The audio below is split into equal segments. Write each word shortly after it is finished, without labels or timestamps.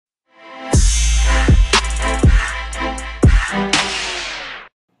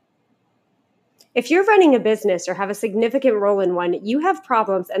If you're running a business or have a significant role in one, you have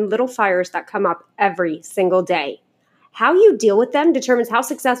problems and little fires that come up every single day. How you deal with them determines how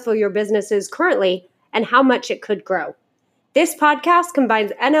successful your business is currently and how much it could grow. This podcast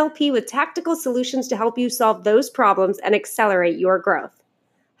combines NLP with tactical solutions to help you solve those problems and accelerate your growth.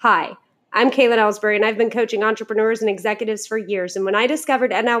 Hi, I'm Kaylin Ellsbury, and I've been coaching entrepreneurs and executives for years. And when I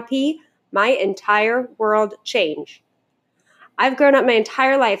discovered NLP, my entire world changed. I've grown up my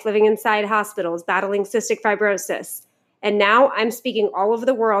entire life living inside hospitals, battling cystic fibrosis. And now I'm speaking all over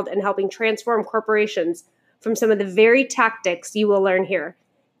the world and helping transform corporations from some of the very tactics you will learn here.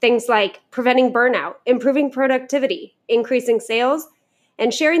 Things like preventing burnout, improving productivity, increasing sales,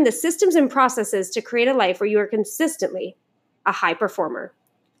 and sharing the systems and processes to create a life where you are consistently a high performer.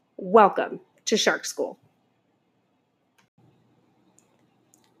 Welcome to Shark School.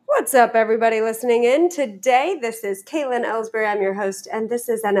 What's up, everybody listening in? Today, this is Kaylin Ellsbury. I'm your host, and this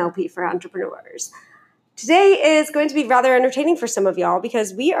is NLP for Entrepreneurs. Today is going to be rather entertaining for some of y'all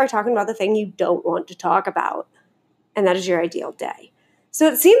because we are talking about the thing you don't want to talk about, and that is your ideal day. So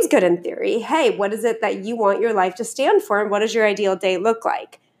it seems good in theory. Hey, what is it that you want your life to stand for, and what does your ideal day look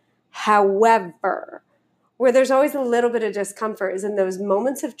like? However, where there's always a little bit of discomfort is in those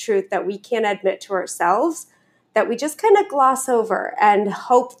moments of truth that we can't admit to ourselves, that we just kind of gloss over and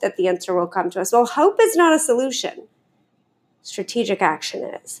hope that the answer will come to us. Well, hope is not a solution. Strategic action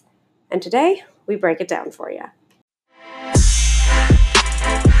is. And today, we break it down for you.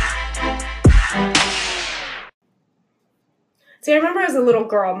 So I remember as a little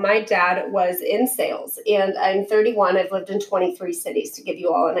girl, my dad was in sales, and I'm 31. I've lived in 23 cities to give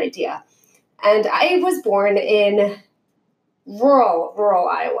you all an idea. And I was born in rural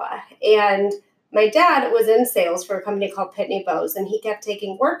Iowa, and my dad was in sales for a company called Pitney Bowes, and he kept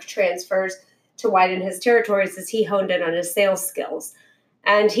taking work transfers to widen his territories as he honed in on his sales skills.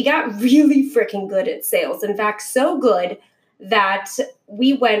 And he got really freaking good at sales. In fact, so good that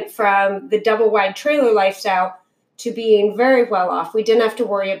we went from the double wide trailer lifestyle to being very well off. We didn't have to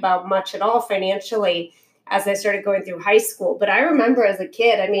worry about much at all financially as I started going through high school. But I remember as a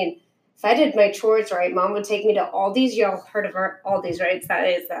kid, if I did my chores right, Mom would take me to Aldi's. You all heard of Aldi's, right? That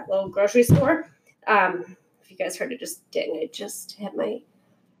is that little grocery store. If you guys heard it just ding, I just hit my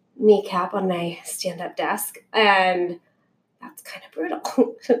kneecap on my stand-up desk, and that's kind of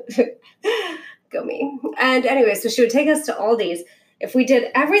brutal. Go me. And anyway, so she would take us to Aldi's. If we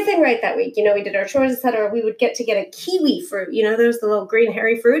did everything right that week, we did our chores, etc., we would get a kiwi fruit. Those the little green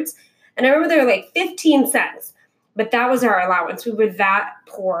hairy fruits. And I remember they were like 15 cents, but that was our allowance. We were that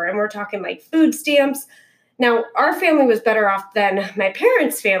poor, and we're talking like food stamps. Now, our family was better off than my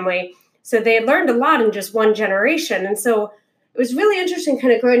parents' family. So they had learned a lot in just one generation. And so it was really interesting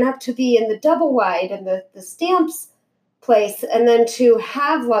kind of growing up to be in the double wide and the stamps place, and then to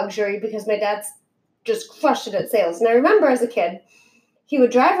have luxury because my dad's just crushed it at sales. And I remember as a kid, he would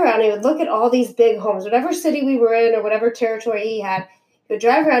drive around, he would look at all these big homes, whatever city we were in or whatever territory he had. He would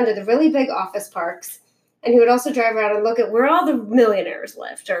drive around to the really big office parks, and he would also drive around and look at where all the millionaires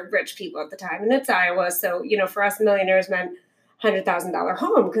lived, or rich people at the time. And it's Iowa, so, for us, millionaires meant $100,000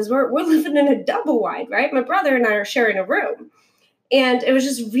 home because we're living in a double wide, right? My brother and I are sharing a room. And it was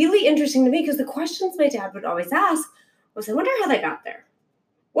just really interesting to me because the questions my dad would always ask was, I wonder how they got there.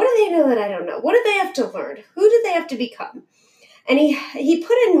 What do they know that I don't know? What did they have to learn? Who did they have to become? And he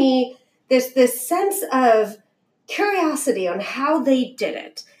put in me this sense of curiosity on how they did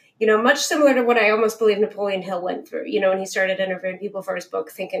it. Much similar to what I almost believe Napoleon Hill went through, when he started interviewing people for his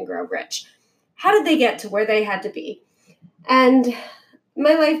book, Think and Grow Rich. How did they get to where they had to be? And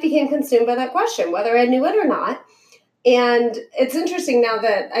my life became consumed by that question, whether I knew it or not. And it's interesting now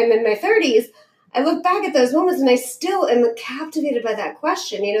that I'm in my 30s, I look back at those moments and I still am captivated by that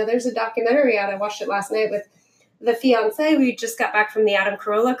question. There's a documentary out, I watched it last night with the fiance. We just got back from the Adam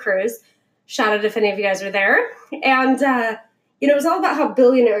Carolla cruise. Shout out if any of you guys are there. And, it was all about how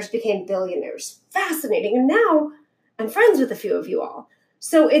billionaires became billionaires. Fascinating. And now I'm friends with a few of you all.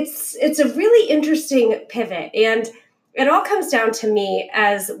 So it's a really interesting pivot. And it all comes down to me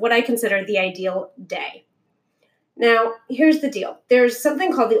as what I consider the ideal day. Now, here's the deal. There's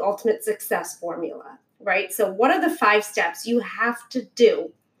something called the ultimate success formula, right? So what are the 5 steps you have to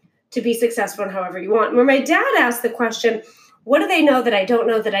do to be successful in however you want? When my dad asked the question, what do they know that I don't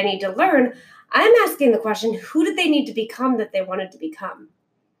know that I need to learn? I'm asking the question, who did they need to become that they wanted to become?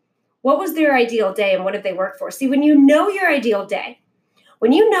 What was their ideal day and what did they work for? See, when you know your ideal day,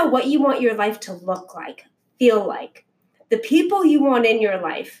 when you know what you want your life to look like, feel like, the people you want in your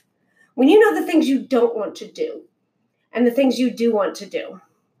life, when you know the things you don't want to do and the things you do want to do,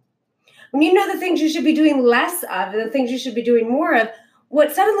 when you know the things you should be doing less of and the things you should be doing more of,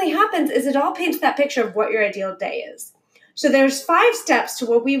 what suddenly happens is it all paints that picture of what your ideal day is. So there's 5 steps to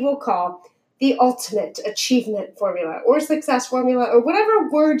what we will call the ultimate achievement formula or success formula or whatever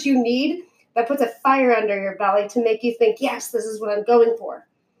word you need that puts a fire under your belly to make you think, yes, this is what I'm going for.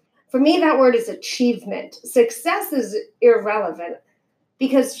 For me, that word is achievement. Success is irrelevant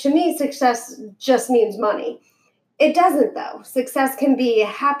because to me, success just means money. It doesn't, though. Success can be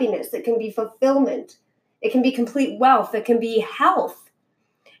happiness. It can be fulfillment. It can be complete wealth. It can be health.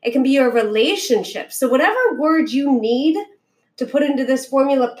 It can be your relationship. So whatever word you need to put into this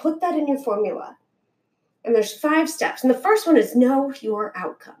formula, put that in your formula. And there's 5 steps. And the first one is know your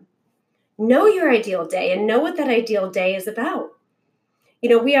outcome. Know your ideal day and know what that ideal day is about.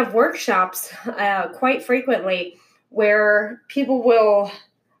 We have workshops quite frequently where people will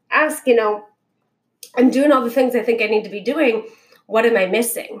ask, I'm doing all the things I think I need to be doing. What am I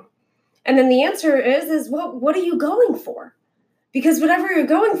missing? And then the answer is what are you going for? Because whatever you're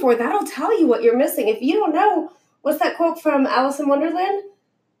going for, that'll tell you what you're missing. If you don't know, what's that quote from Alice in Wonderland?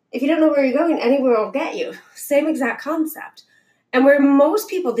 If you don't know where you're going, anywhere will get you. Same exact concept. And where most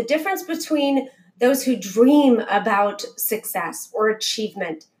people, the difference between those who dream about success or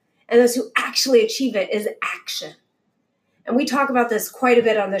achievement and those who actually achieve it is action. And we talk about this quite a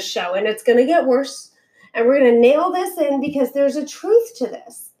bit on this show, and it's going to get worse. And we're going to nail this in because there's a truth to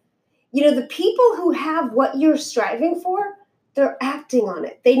this. The people who have what you're striving for, they're acting on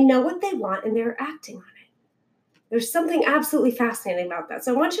it. They know what they want and they're acting on it. There's something absolutely fascinating about that.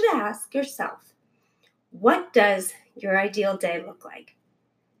 So I want you to ask yourself, what does your ideal day look like?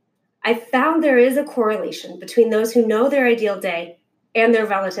 I found there is a correlation between those who know their ideal day and their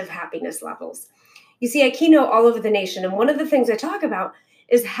relative happiness levels. You see, I keynote all over the nation, and one of the things I talk about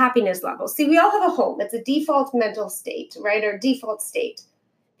is happiness levels. See, we all have a home. It's a default mental state, right? Or default state.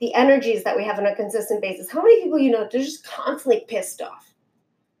 The energies that we have on a consistent basis. How many people they're just constantly pissed off?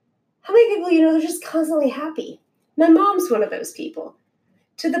 How many people they're just constantly happy? My mom's one of those people.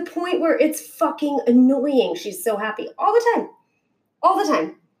 To the point where it's fucking annoying. She's so happy all the time. All the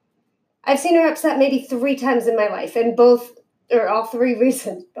time. I've seen her upset maybe 3 times in my life, and all 3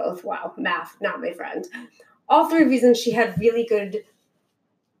 reasons, wow, math, not my friend. All 3 reasons she had really good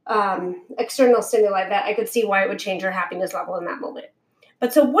external stimuli that I could see why it would change her happiness level in that moment.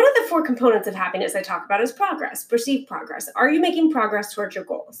 But so one of the 4 components of happiness I talk about is progress, perceived progress. Are you making progress towards your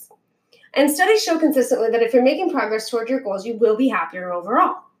goals? And studies show consistently that if you're making progress towards your goals, you will be happier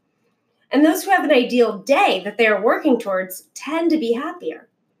overall. And those who have an ideal day that they are working towards tend to be happier.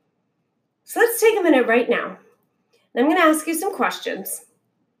 So let's take a minute right now. And I'm going to ask you some questions.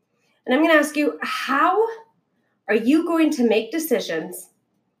 And I'm going to ask you, how are you going to make decisions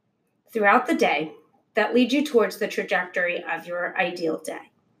throughout the day that lead you towards the trajectory of your ideal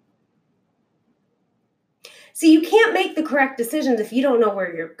day? See, you can't make the correct decisions if you don't know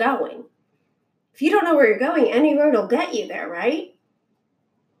where you're going. If you don't know where you're going, any road will get you there, right?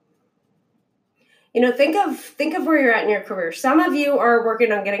 Think of where you're at in your career. Some of you are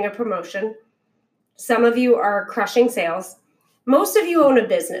working on getting a promotion. Some of you are crushing sales. Most of you own a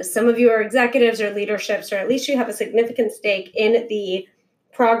business. Some of you are executives or leaderships, or at least you have a significant stake in the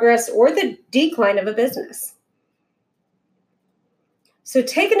progress or the decline of a business. So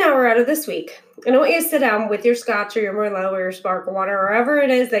take an hour out of this week, and I want you to sit down with your scotch or your Merlot or your sparkle water, or whatever it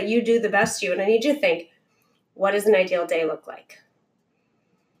is that you do the best you, and I need you to think, what does an ideal day look like?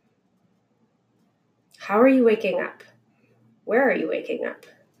 How are you waking up? Where are you waking up?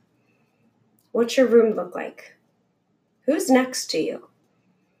 What's your room look like? Who's next to you?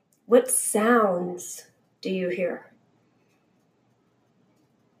 What sounds do you hear?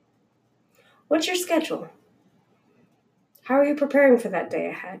 What's your schedule? How are you preparing for that day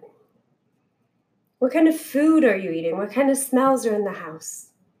ahead? What kind of food are you eating? What kind of smells are in the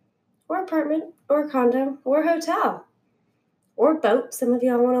house? Or apartment, or condo, or hotel, or boat. Some of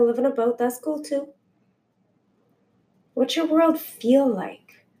y'all want to live in a boat. That's cool too. What's your world feel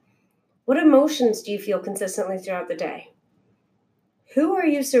like? What emotions do you feel consistently throughout the day? Who are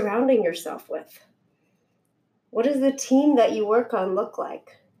you surrounding yourself with? What does the team that you work on look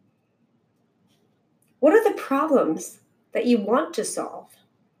like? What are the problems that you want to solve?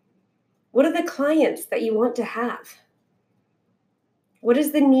 What are the clients that you want to have? What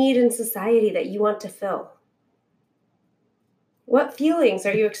is the need in society that you want to fill? What feelings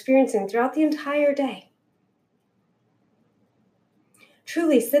are you experiencing throughout the entire day?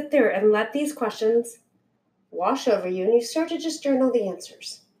 Truly sit there and let these questions wash over you, and you start to just journal the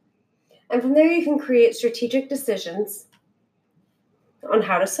answers. And from there, you can create strategic decisions on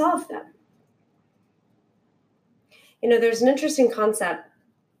how to solve them. There's an interesting concept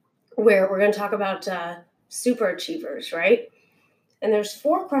where we're going to talk about super achievers, right? And there's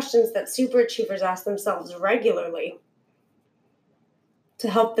 4 questions that superachievers ask themselves regularly to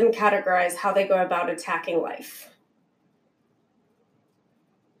help them categorize how they go about attacking life.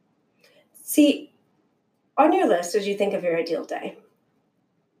 See, on your list, as you think of your ideal day,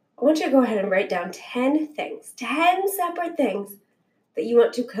 I want you to go ahead and write down 10 things, 10 separate things that you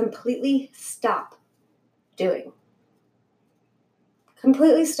want to completely stop doing.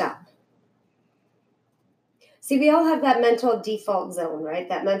 Completely stop. See, we all have that mental default zone, right?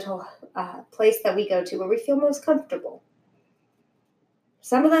 That mental place that we go to where we feel most comfortable.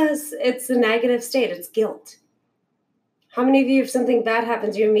 Some of us, it's a negative state. It's guilt. How many of you, if something bad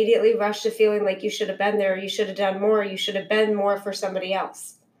happens, you immediately rush to feeling like you should have been there, or you should have done more, or you should have been more for somebody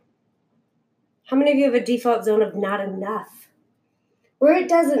else? How many of you have a default zone of not enough? Where it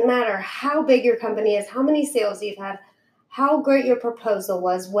doesn't matter how big your company is, how many sales you've had, how great your proposal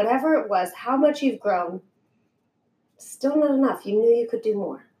was, whatever it was, how much you've grown, still not enough. You knew you could do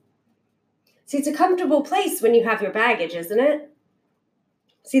more. See, it's a comfortable place when you have your baggage, isn't it?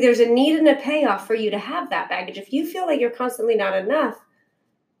 See, there's a need and a payoff for you to have that baggage. If you feel like you're constantly not enough,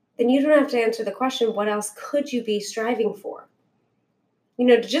 then you don't have to answer the question, what else could you be striving for?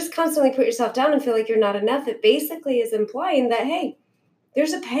 To just constantly put yourself down and feel like you're not enough, it basically is implying that, hey,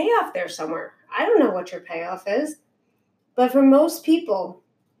 there's a payoff there somewhere. I don't know what your payoff is, but for most people,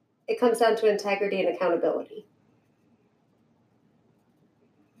 it comes down to integrity and accountability.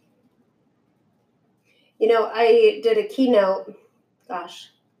 I did a keynote,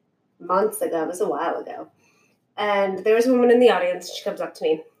 months ago. It was a while ago. And there was a woman in the audience. She comes up to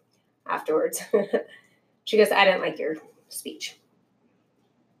me afterwards. She goes, I didn't like your speech.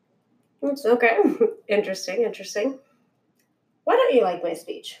 It's okay. Interesting. Why don't you like my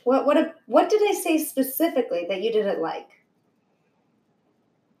speech? What did I say specifically that you didn't like?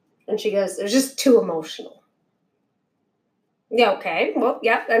 And she goes, it was just too emotional. Yeah, okay. Well,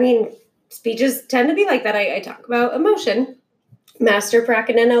 yeah, speeches tend to be like that. I talk about emotion, master prac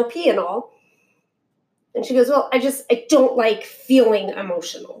and NLP and all. And she goes, well, I don't like feeling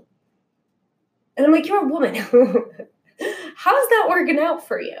emotional. And I'm like, you're a woman. How's that working out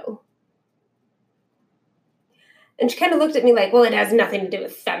for you? And she kind of looked at me like, well, it has nothing to do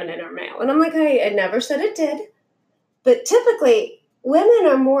with feminine or male. And I'm like, I never said it did. But typically, women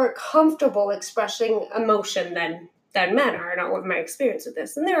are more comfortable expressing emotion than men are, and all of my experience with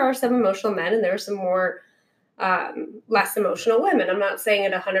this. And there are some emotional men, and there are some more less emotional women. I'm not saying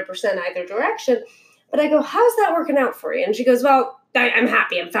it 100% either direction. But I go, how's that working out for you? And she goes, well, I'm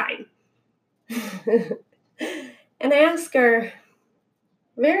happy. I'm fine. And I ask her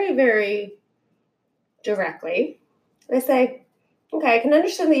very, very directly, I say, okay, I can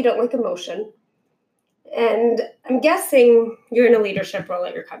understand that you don't like emotion. And I'm guessing you're in a leadership role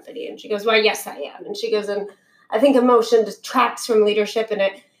at your company. And she goes, well, yes, I am. And she goes, and I think emotion detracts from leadership and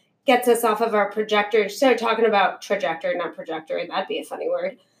it gets us off of our projector. She started talking about trajectory, not projector. That'd be a funny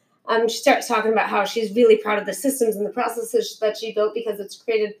word. She starts talking about how she's really proud of the systems and the processes that she built because it's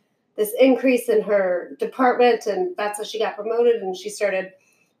created this increase in her department, and that's how she got promoted, and she started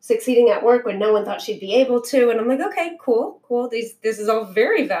succeeding at work when no one thought she'd be able to. And I'm like, okay, cool. This is all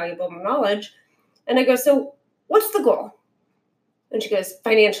very valuable knowledge. And I go, so what's the goal? And she goes,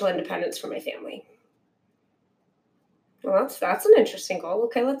 financial independence for my family. Well, that's an interesting goal.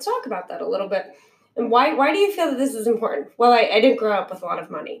 Okay, let's talk about that a little bit. And why do you feel that this is important? Well, I didn't grow up with a lot of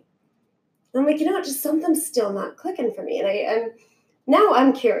money. And I'm like, just something's still not clicking for me. And now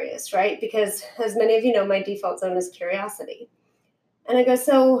I'm curious, right? Because as many of you know, my default zone is curiosity. And I go,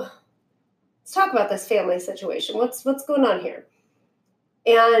 so let's talk about this family situation. What's going on here?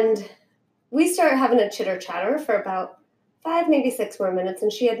 And we start having a chitter chatter for about 5, maybe 6 more minutes.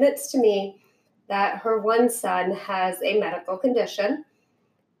 And she admits to me that her one son has a medical condition.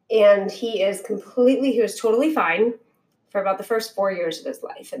 And he was totally fine for about the first 4 years of his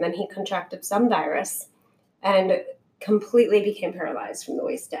life. And then he contracted some virus and completely became paralyzed from the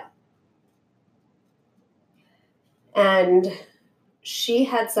waist down. And she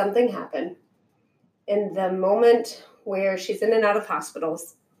had something happen in the moment where she's in and out of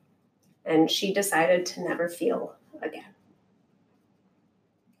hospitals, and she decided to never feel again.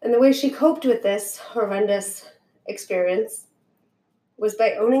 And the way she coped with this horrendous experience was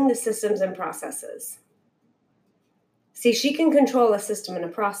by owning the systems and processes. See, she can control a system and a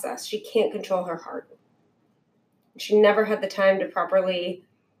process. She can't control her heart. She never had the time to properly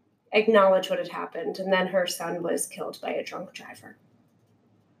acknowledge what had happened. And then her son was killed by a drunk driver.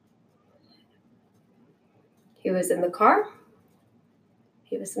 He was in the car.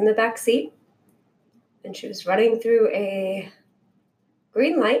 He was in the back seat. And she was running through a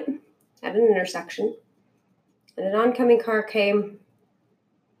green light at an intersection. And an oncoming car came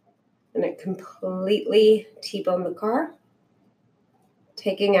and it completely T-boned the car,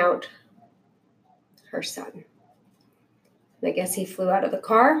 taking out her son. And I guess he flew out of the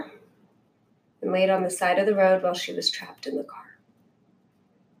car and laid on the side of the road while she was trapped in the car.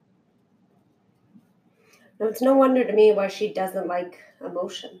 Now, it's no wonder to me why she doesn't like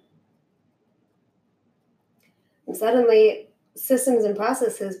emotion. And suddenly, systems and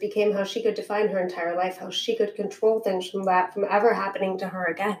processes became how she could define her entire life, how she could control things from ever happening to her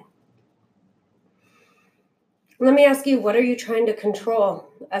again. Let me ask you, what are you trying to control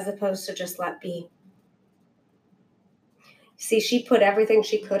as opposed to just let be? See, she put everything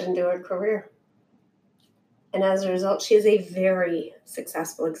she could into her career. And as a result, she is a very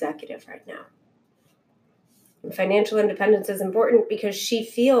successful executive right now. And financial independence is important because she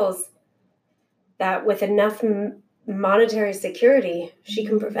feels that with enough monetary security, she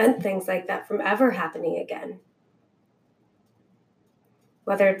can prevent things like that from ever happening again.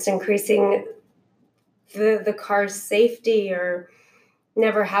 Whether it's increasing the car's safety or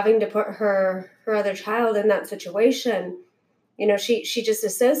never having to put her other child in that situation. You know, she just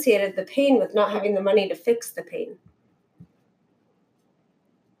associated the pain with not having the money to fix the pain.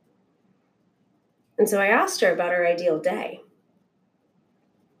 And so I asked her about her ideal day.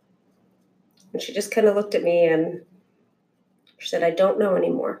 And she just kind of looked at me and she said, I don't know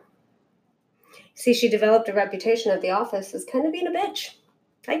anymore. See, she developed a reputation at the office as kind of being a bitch.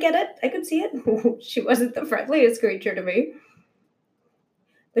 I get it. I could see it. She wasn't the friendliest creature to me.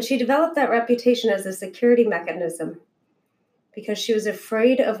 But she developed that reputation as a security mechanism because she was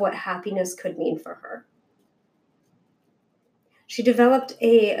afraid of what happiness could mean for her. She developed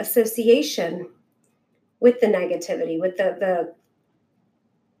an association with the negativity, with the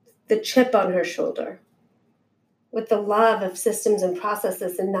chip on her shoulder, with the love of systems and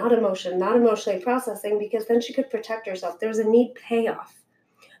processes and not emotion, not emotionally processing, because then she could protect herself. There was a need payoff.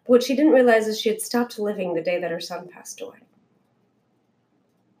 But what she didn't realize is she had stopped living the day that her son passed away.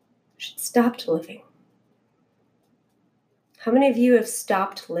 She'd stopped living. How many of you have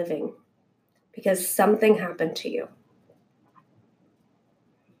stopped living because something happened to you?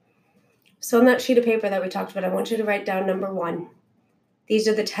 So on that sheet of paper that we talked about, I want you to write down number 1. These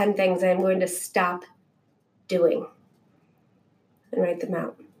are the 10 things I'm going to stop doing. And write them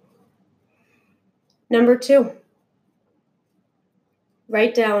out. Number 2,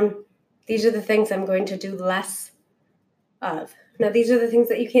 write down, these are the things I'm going to do less of. Now, these are the things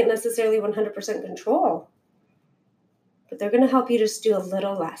that you can't necessarily 100% control, but they're going to help you just do a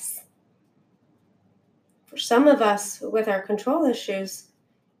little less. For some of us with our control issues,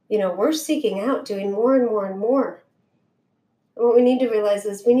 we're seeking out doing more and more and more. And what we need to realize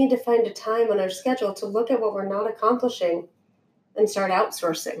is we need to find a time on our schedule to look at what we're not accomplishing and start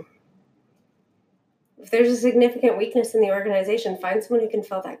outsourcing. If there's a significant weakness in the organization, find someone who can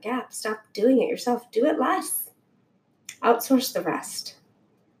fill that gap. Stop doing it yourself. Do it less. Outsource the rest.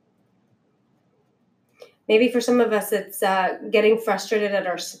 Maybe for some of us, it's getting frustrated at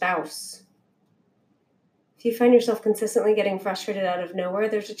our spouse. If you find yourself consistently getting frustrated out of nowhere,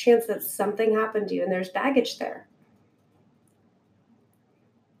 there's a chance that something happened to you and there's baggage there.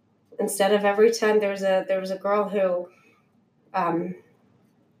 Instead of every time, there was a girl who,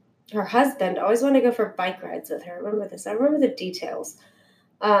 her husband always wanted to go for bike rides with her. I remember this. I remember the details.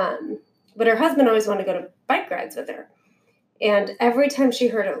 But her husband always wanted to go to bike rides with her. And every time she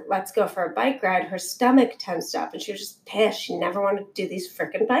heard, let's go for a bike ride, her stomach tensed up and she was just pissed. She never wanted to do these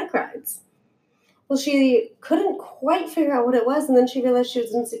frickin' bike rides. Well, she couldn't quite figure out what it was. And then she realized she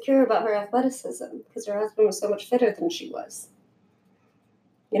was insecure about her athleticism because her husband was so much fitter than she was.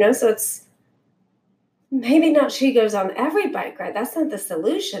 So it's maybe not she goes on every bike ride. That's not the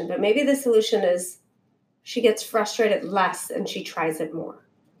solution. But maybe the solution is she gets frustrated less and she tries it more.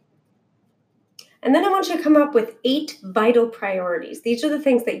 And then I want you to come up with 8 vital priorities. These are the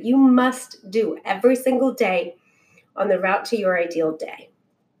things that you must do every single day on the route to your ideal day,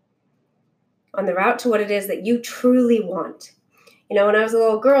 on the route to what it is that you truly want. When I was a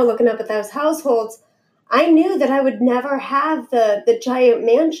little girl looking up at those households, I knew that I would never have the giant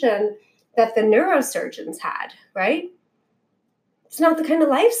mansion that the neurosurgeons had, right? It's not the kind of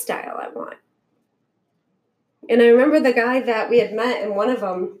lifestyle I want. And I remember the guy that we had met, and one of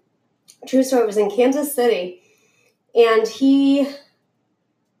them, true story, was in Kansas City, and he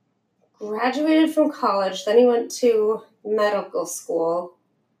graduated from college, then he went to medical school,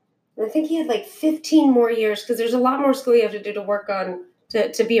 and I think he had like 15 more years, because there's a lot more school you have to do to work on,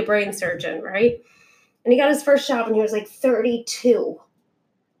 to be a brain surgeon, right? And he got his first job when he was like 32.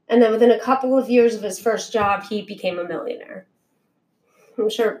 And then within a couple of years of his first job, he became a millionaire. I'm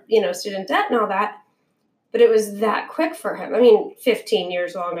sure, student debt and all that. But it was that quick for him. I mean, 15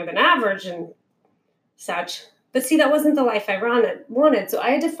 years longer than average and such. But see, that wasn't the life I wanted. So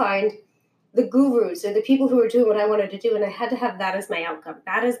I had to find the gurus or the people who were doing what I wanted to do, and I had to have that as my outcome.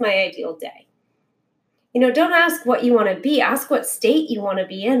 That is my ideal day. Don't ask what you want to be. Ask what state you want to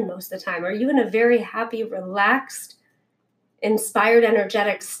be in most of the time. Are you in a very happy, relaxed, inspired,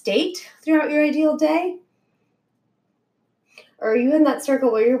 energetic state throughout your ideal day? Or are you in that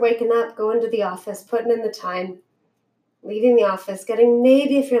circle where you're waking up, going to the office, putting in the time, leaving the office, getting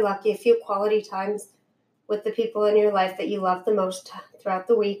maybe, if you're lucky, a few quality times with the people in your life that you love the most throughout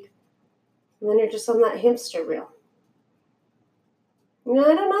the week, and then you're just on that hamster wheel? I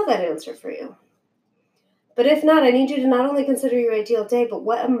don't know that answer for you. But if not, I need you to not only consider your ideal day, but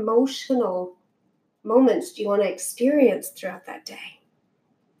what emotional moments do you want to experience throughout that day?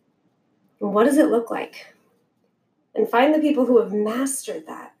 And what does it look like? And find the people who have mastered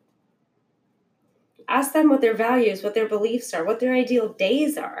that. Ask them what their values, what their beliefs are, what their ideal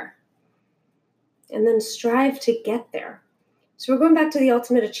days are. And then strive to get there. So we're going back to the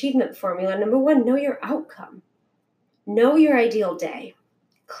ultimate achievement formula. Number 1, know your outcome. Know your ideal day.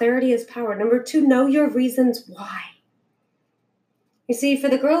 Clarity is power. Number 2, know your reasons why. You see, for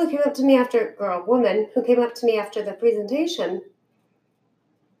the woman who came up to me after the presentation,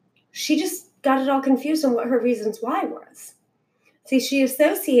 she just got it all confused on what her reasons why was. See, she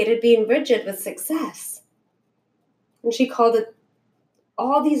associated being rigid with success. And she called it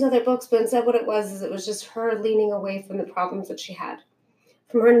all these other books, but instead what it was just her leaning away from the problems that she had,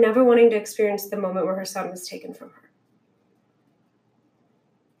 from her never wanting to experience the moment where her son was taken from her,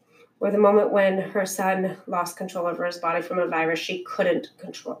 or the moment when her son lost control over his body from a virus she couldn't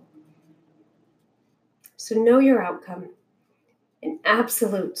control. So know your outcome in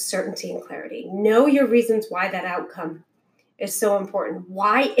absolute certainty and clarity. Know your reasons why that outcome is so important.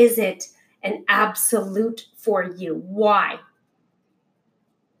 Why is it an absolute for you? Why?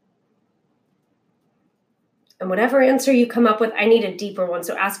 And whatever answer you come up with, I need a deeper one.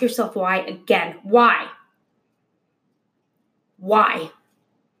 So ask yourself why again. Why? Why?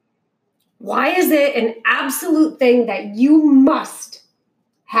 Why is it an absolute thing that you must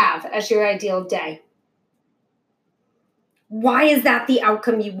have as your ideal day? Why is that the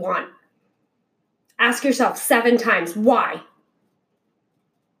outcome you want? Ask yourself 7 times, why?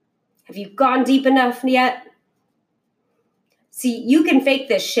 Have you gone deep enough yet? See, you can fake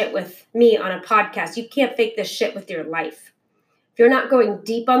this shit with me on a podcast. You can't fake this shit with your life. If you're not going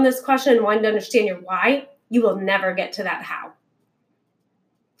deep on this question and wanting to understand your why, you will never get to that how.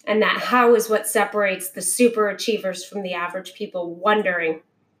 And that how is what separates the super achievers from the average people wondering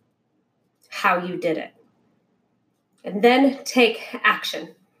how you did it. And then take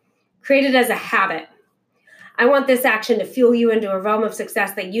action. Create it as a habit. I want this action to fuel you into a realm of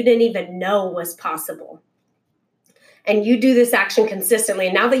success that you didn't even know was possible. And you do this action consistently.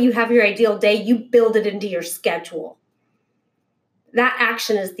 And now that you have your ideal day, you build it into your schedule. That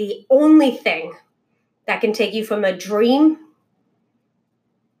action is the only thing that can take you from a dream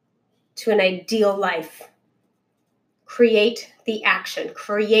to an ideal life. Create the action.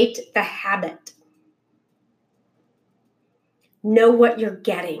 Create the habit. Know what you're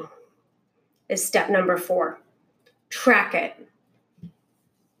getting is step number 4. Track it.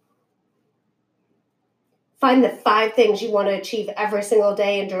 Find the 5 things you want to achieve every single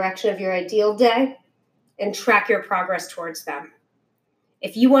day in direction of your ideal day and track your progress towards them.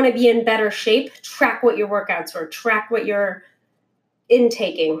 If you want to be in better shape, track what your workouts are. Track what you're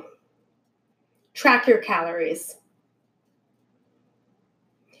intaking. Track your calories.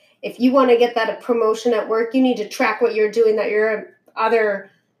 If you want to get that promotion at work, you need to track what you're doing that your other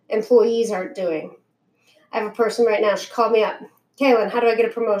employees aren't doing. I have a person right now, she called me up. Kaylin, how do I get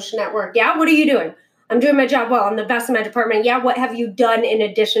a promotion at work? Yeah, what are you doing? I'm doing my job well. I'm the best in my department. Yeah, what have you done in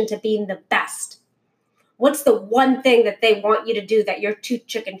addition to being the best? What's the one thing that they want you to do that you're too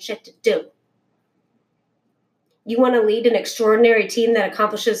chicken shit to do? You want to lead an extraordinary team that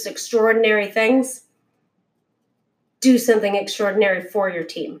accomplishes extraordinary things? Do something extraordinary for your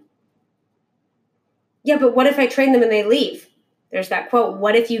team. Yeah, but what if I train them and they leave? There's that quote,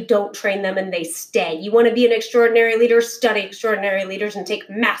 what if you don't train them and they stay? You want to be an extraordinary leader? Study extraordinary leaders and take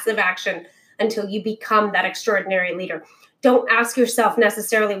massive action until you become that extraordinary leader. Don't ask yourself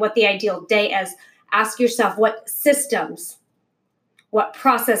necessarily what the ideal day is. Ask yourself what systems, what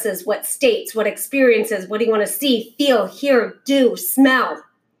processes, what states, what experiences, what do you want to see, feel, hear, do, smell?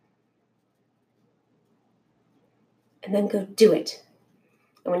 And then go do it.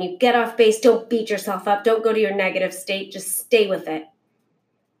 And when you get off base, don't beat yourself up. Don't go to your negative state. Just stay with it.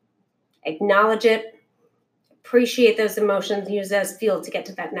 Acknowledge it. Appreciate those emotions. Use that as fuel to get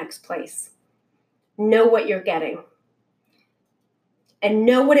to that next place. Know what you're getting. And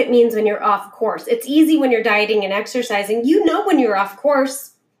know what it means when you're off course. It's easy when you're dieting and exercising. You know when you're off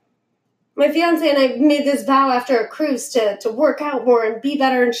course. My fiance and I made this vow after a cruise to work out more and be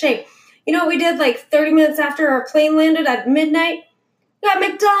better in shape. You know what we did like 30 minutes after our plane landed at midnight? We got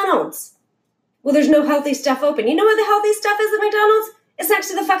McDonald's. Well, there's no healthy stuff open. You know where the healthy stuff is at McDonald's? It's next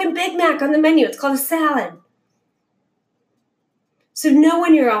to the fucking Big Mac on the menu. It's called a salad. So know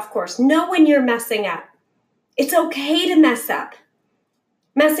when you're off course. Know when you're messing up. It's okay to mess up.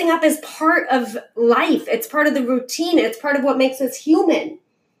 Messing up is part of life. It's part of the routine. It's part of what makes us human.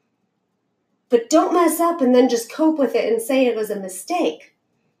 But don't mess up and then just cope with it and say it was a mistake.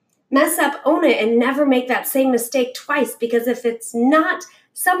 Mess up, own it, and never make that same mistake twice, because if it's not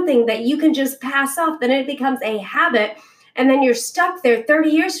something that you can just pass off, then it becomes a habit, and then you're stuck there 30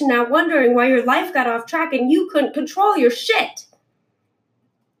 years from now wondering why your life got off track and you couldn't control your shit.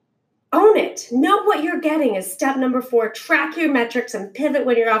 Own it. Know what you're getting is step number 4. Track your metrics and pivot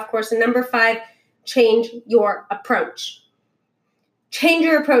when you're off course. And number 5, change your approach. Change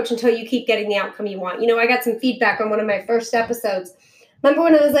your approach until you keep getting the outcome you want. You know, I got some feedback on one of my first episodes. Remember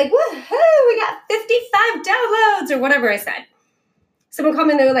when I was like, woohoo, we got 55 downloads or whatever I said. Someone called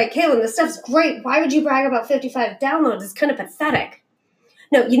me and they were like, Kaylin, this stuff's great. Why would you brag about 55 downloads? It's kind of pathetic.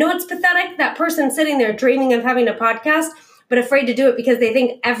 No, you know what's pathetic? That person sitting there dreaming of having a podcast, but afraid to do it because they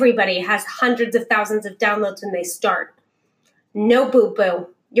think everybody has hundreds of thousands of downloads when they start. No, boo-boo.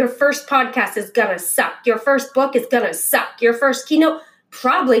 Your first podcast is gonna suck. Your first book is gonna suck. Your first keynote,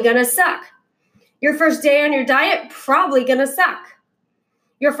 probably gonna suck. Your first day on your diet, probably gonna suck.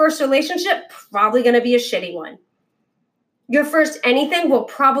 Your first relationship, probably gonna be a shitty one. Your first anything will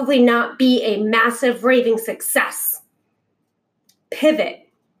probably not be a massive raving success. Pivot.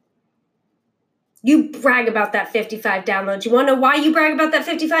 You brag about that 55 downloads. You want to know why you brag about that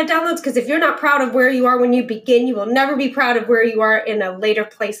 55 downloads? Because if you're not proud of where you are when you begin, you will never be proud of where you are in a later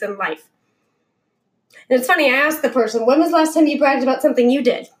place in life. And it's funny, I asked the person, when was the last time you bragged about something you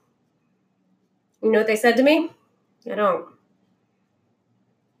did? You know what they said to me? I don't.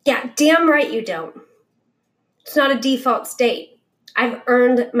 Yeah, damn right you don't. It's not a default state. I've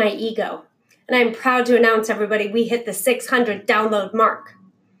earned my ego. And I'm proud to announce, everybody, we hit the 600 download mark.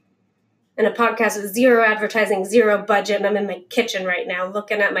 And a podcast with 0 advertising, 0 budget, and I'm in my kitchen right now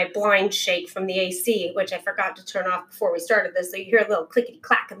looking at my blind shake from the AC, which I forgot to turn off before we started this, so you hear a little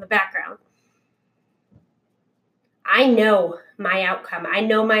clickety-clack in the background. I know my outcome. I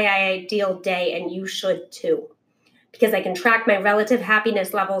know my ideal day, and you should too, because I can track my relative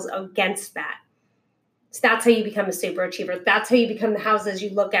happiness levels against that. So that's how you become a super achiever. That's how you become the houses you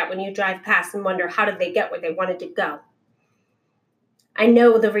look at when you drive past and wonder, how did they get where they wanted to go? I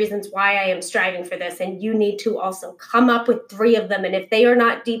know the reasons why I am striving for this, and you need to also come up with 3 of them. And if they are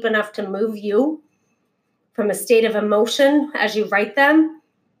not deep enough to move you from a state of emotion as you write them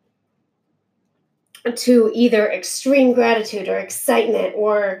to either extreme gratitude or excitement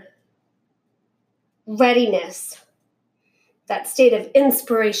or readiness, that state of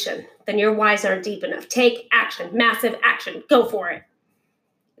inspiration, then your whys aren't deep enough. Take action, massive action, go for it.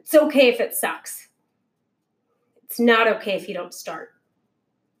 It's okay if it sucks. It's not okay if you don't start.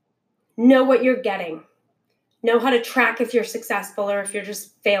 Know what you're getting. Know how to track if you're successful or if you're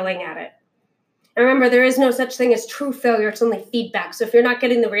just failing at it. And remember, there is no such thing as true failure. It's only feedback. So if you're not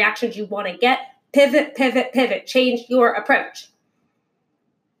getting the reactions you want to get, pivot, pivot, pivot. Change your approach.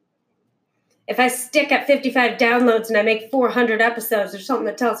 If I stick at 55 downloads and I make 400 episodes, there's something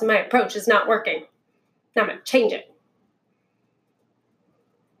that tells me my approach is not working. Now I'm going to change it.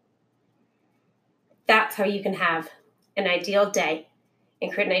 That's how you can have an ideal day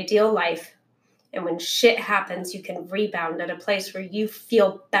and create an ideal life. And when shit happens, you can rebound at a place where you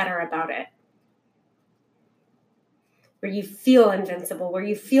feel better about it. Where you feel invincible, where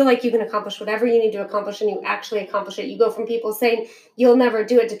you feel like you can accomplish whatever you need to accomplish and you actually accomplish it. You go from people saying you'll never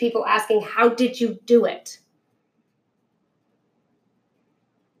do it to people asking, how did you do it?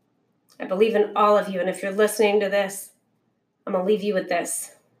 I believe in all of you. And if you're listening to this, I'm going to leave you with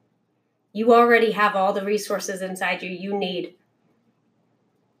this. You already have all the resources inside you need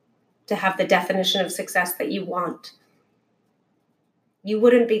to have the definition of success that you want. You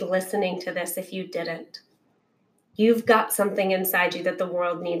wouldn't be listening to this if you didn't. You've got something inside you that the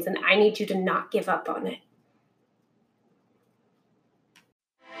world needs, and I need you to not give up on it.